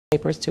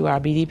papers to our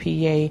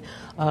BDPA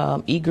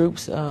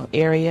e-groups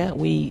area.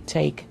 We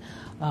take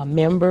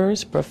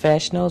members,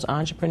 professionals,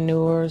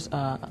 entrepreneurs,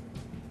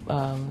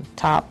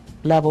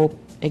 top-level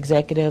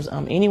executives,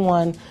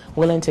 anyone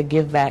willing to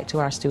give back to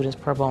our students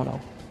pro bono.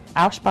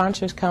 Our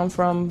sponsors come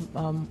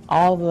from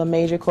all the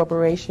major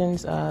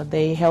corporations.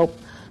 They help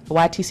the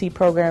YTC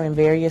program in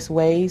various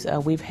ways.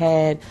 We've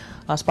had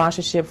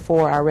sponsorship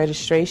for our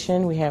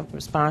registration. We have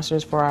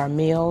sponsors for our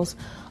meals,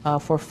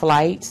 for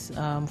flights,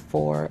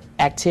 for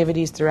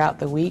activities throughout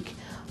the week,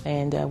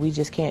 and we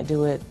just can't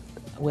do it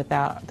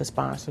without the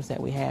sponsors that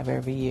we have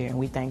every year, and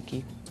we thank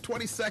you.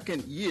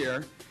 22nd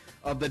year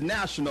of the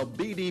National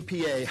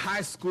BDPA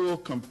High School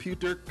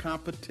Computer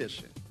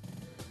Competition.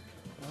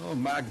 Oh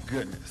my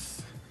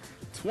goodness.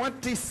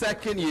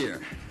 22nd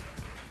year.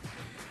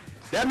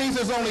 That means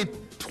there's only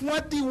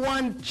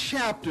 21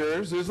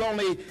 chapters. There's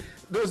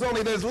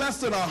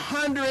less than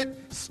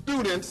 100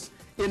 students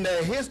in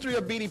the history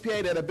of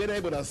BDPA that have been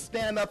able to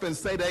stand up and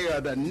say they are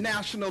the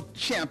national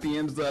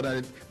champions of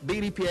the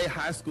BDPA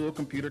High School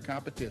Computer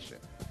Competition.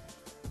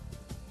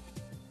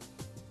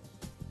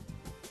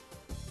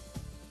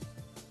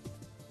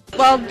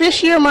 Well,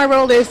 this year my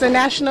role is the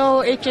National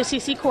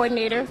HSCC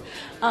Coordinator.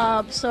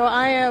 So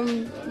I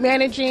am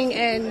managing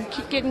and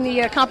getting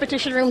the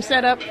competition room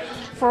set up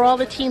for all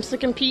the teams to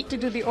compete, to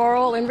do the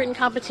oral and written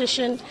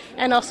competition,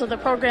 and also the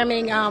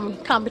programming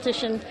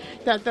competition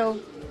that they'll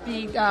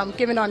be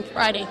given on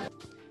Friday.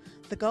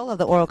 The goal of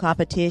the oral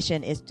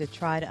competition is to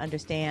try to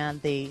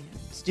understand the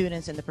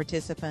students and the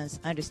participants'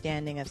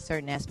 understanding of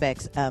certain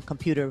aspects of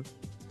computer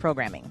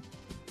programming.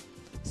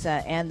 So,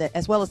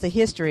 as well as the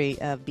history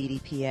of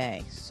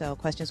BDPA. So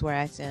questions were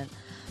asked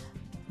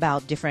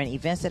about different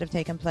events that have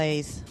taken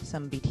place,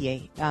 some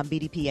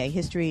BDPA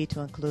history to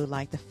include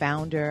like the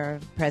founder,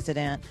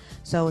 president.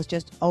 So it's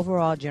just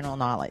overall general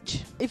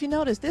knowledge. If you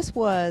notice, this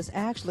was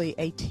actually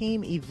a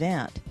team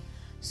event.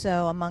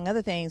 So among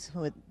other things,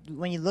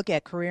 when you look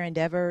at career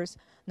endeavors,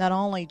 not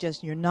only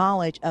just your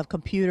knowledge of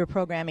computer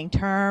programming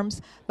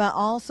terms, but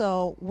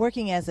also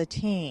working as a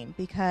team,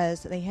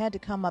 because they had to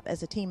come up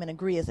as a team and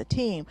agree as a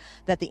team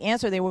that the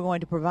answer they were going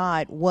to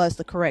provide was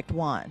the correct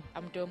one.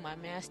 I'm doing my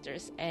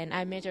master's and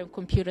I major in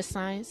computer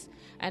science,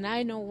 and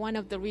I know one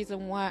of the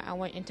reasons why I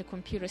went into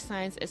computer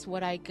science is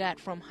what I got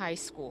from high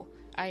school.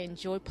 I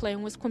enjoy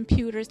playing with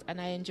computers, and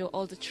I enjoy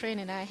all the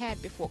training I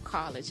had before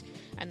college,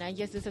 and I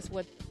guess this is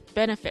what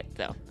benefit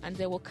them, and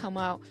they will come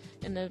out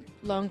in the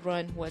long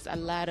run with a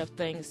lot of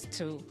things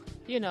to,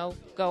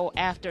 go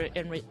after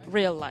in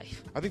real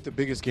life. I think the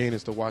biggest gain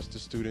is to watch the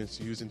students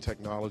using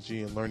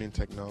technology and learning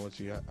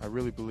technology. I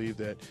really believe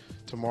that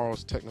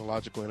tomorrow's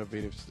technological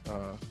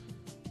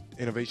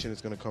innovation is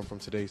going to come from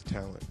today's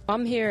talent.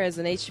 I'm here as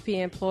an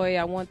HP employee.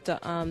 I want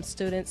the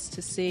students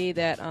to see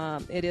that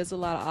it is a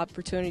lot of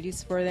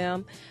opportunities for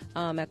them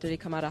after they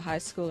come out of high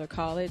school or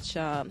college.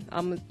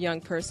 I'm a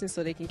young person,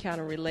 so they can kind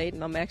of relate,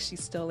 and I'm actually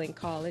still in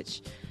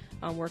college.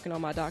 I'm working on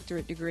my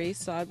doctorate degree,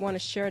 so I want to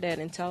share that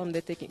and tell them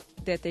that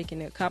they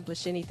can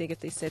accomplish anything if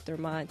they set their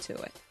mind to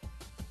it.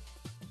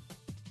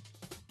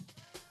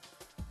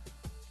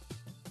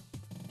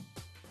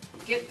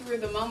 Get through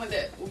the moment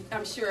that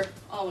I'm sure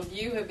all of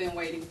you have been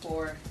waiting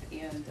for,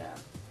 and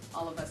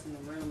all of us in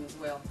the room as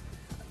well.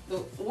 The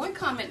one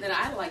comment that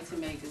I'd like to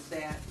make is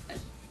that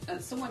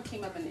someone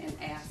came up and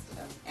asked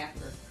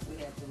after we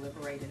had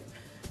deliberated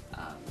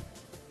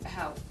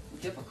how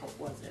difficult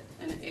was it,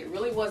 and it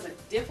really wasn't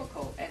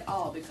difficult at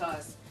all,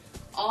 because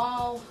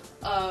all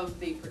of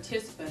the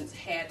participants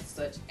had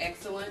such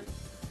excellent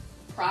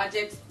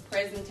projects,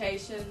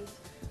 presentations,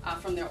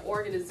 from their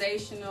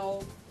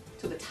organizational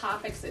to the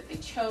topics that they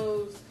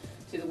chose,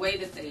 to the way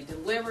that they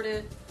delivered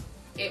it.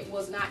 It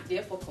was not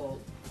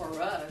difficult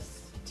for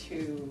us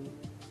to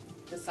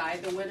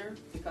decide the winner,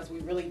 because we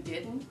really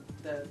didn't.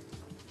 The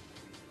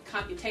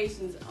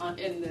computations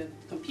in the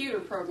computer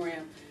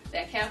program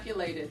that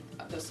calculated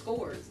the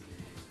scores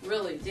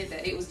really did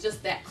that. It was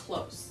just that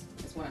close,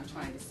 is what I'm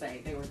trying to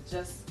say. They were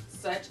just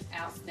such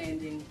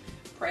outstanding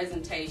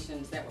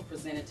presentations that were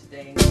presented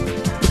today.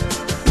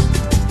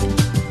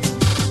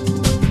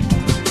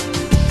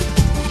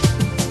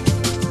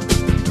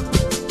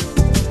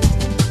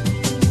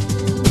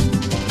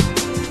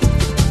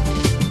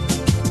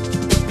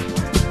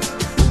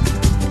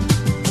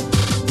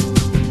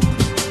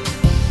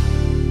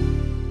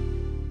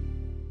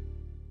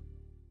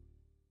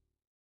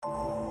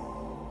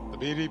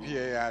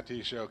 BDPA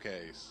IT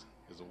Showcase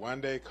is a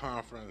one-day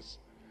conference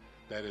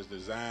that is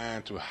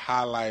designed to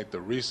highlight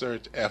the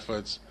research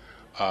efforts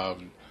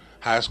of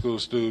high school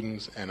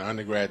students and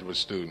undergraduate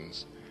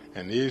students.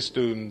 And these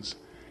students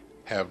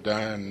have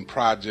done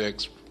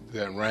projects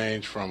that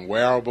range from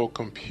wearable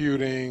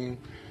computing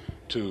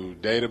to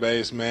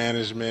database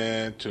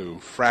management to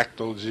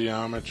fractal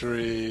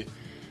geometry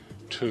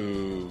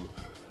to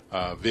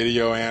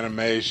video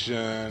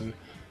animation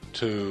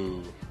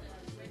to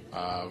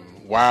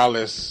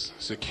wireless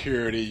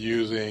security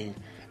using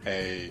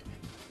a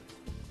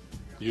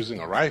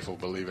rifle,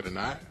 believe it or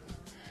not.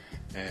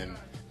 And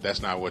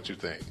that's not what you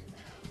think.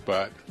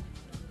 But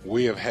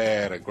We have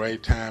had a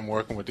great time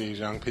working with these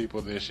young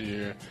people this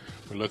year.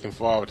 We're looking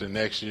forward to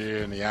next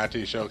year and the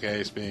IT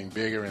Showcase being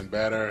bigger and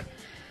better.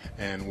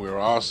 And we're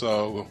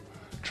also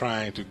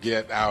trying to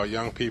get our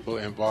young people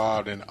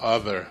involved in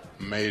other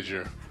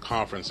major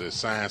conferences,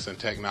 science and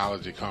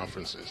technology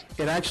conferences.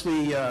 It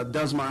actually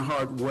does my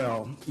heart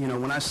well. You know,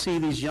 when I see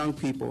these young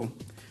people,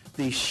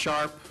 these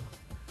sharp,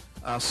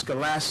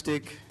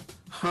 scholastic,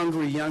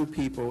 hungry young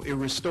people, it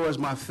restores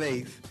my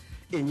faith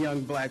in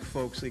young black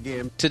folks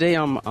again. Today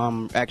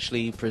I'm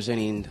actually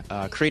presenting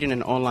creating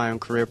an online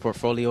career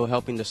portfolio,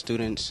 helping the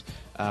students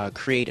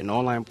create an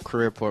online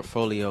career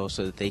portfolio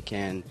so that they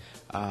can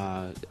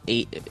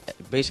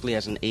basically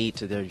as an aid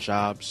to their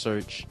job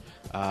search,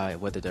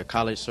 whether they're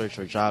college search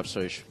or job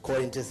search.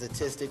 According to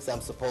statistics,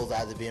 I'm supposed to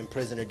either be in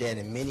prison or dead,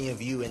 and many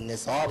of you in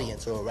this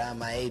audience who are around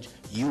my age,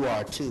 you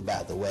are too,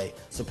 by the way,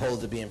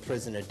 supposed to be in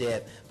prison or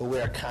dead, but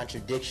we're a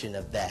contradiction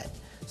of that.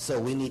 So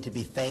we need to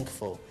be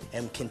thankful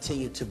and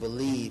continue to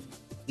believe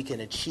we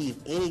can achieve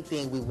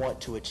anything we want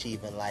to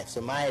achieve in life.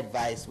 So my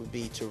advice would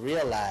be to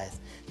realize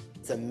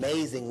it's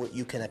amazing what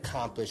you can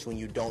accomplish when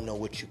you don't know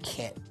what you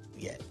can't do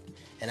yet.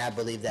 And I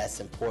believe that's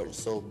important.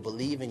 So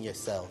believe in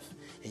yourself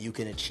and you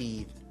can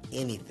achieve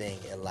anything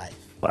in life.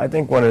 I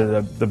think one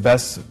of the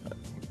best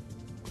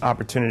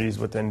opportunities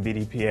within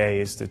BDPA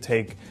is to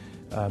take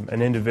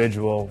an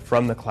individual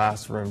from the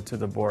classroom to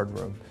the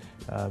boardroom.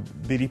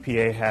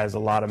 BDPA has a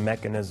lot of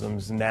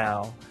mechanisms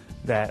now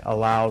that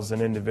allows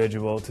an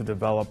individual to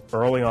develop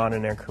early on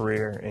in their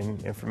career in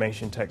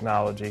information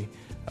technology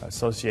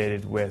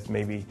associated with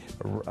maybe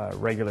a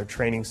regular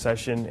training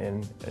session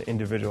in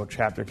individual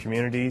chapter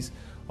communities,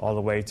 all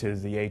the way to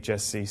the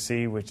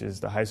HSCC, which is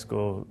the high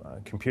school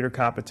computer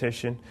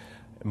competition,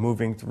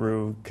 moving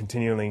through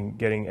continually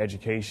getting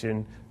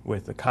education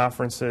with the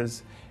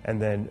conferences,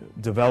 and then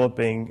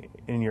developing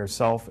in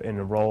yourself in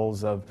the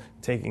roles of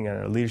taking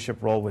a leadership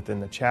role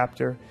within the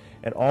chapter.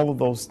 And all of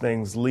those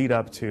things lead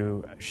up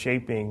to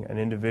shaping an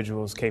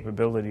individual's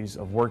capabilities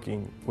of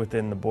working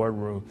within the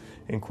boardroom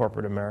in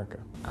corporate America.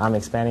 I'm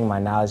expanding my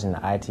knowledge in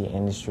the IT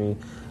industry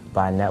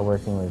by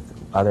networking with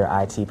other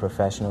IT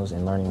professionals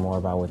and learning more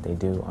about what they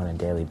do on a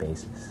daily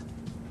basis.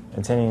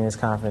 Attending this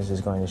conference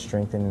is going to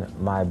strengthen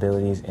my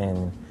abilities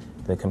in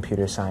the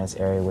computer science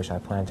area, which I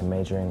plan to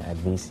major in at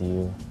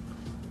VCU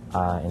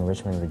in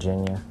Richmond,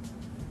 Virginia.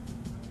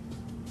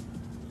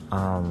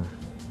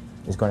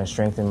 It's going to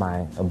strengthen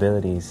my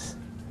abilities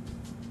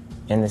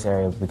in this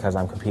area because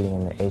I'm competing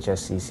in the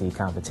HSCC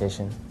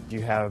competition.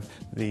 You have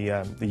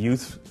the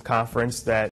youth conference that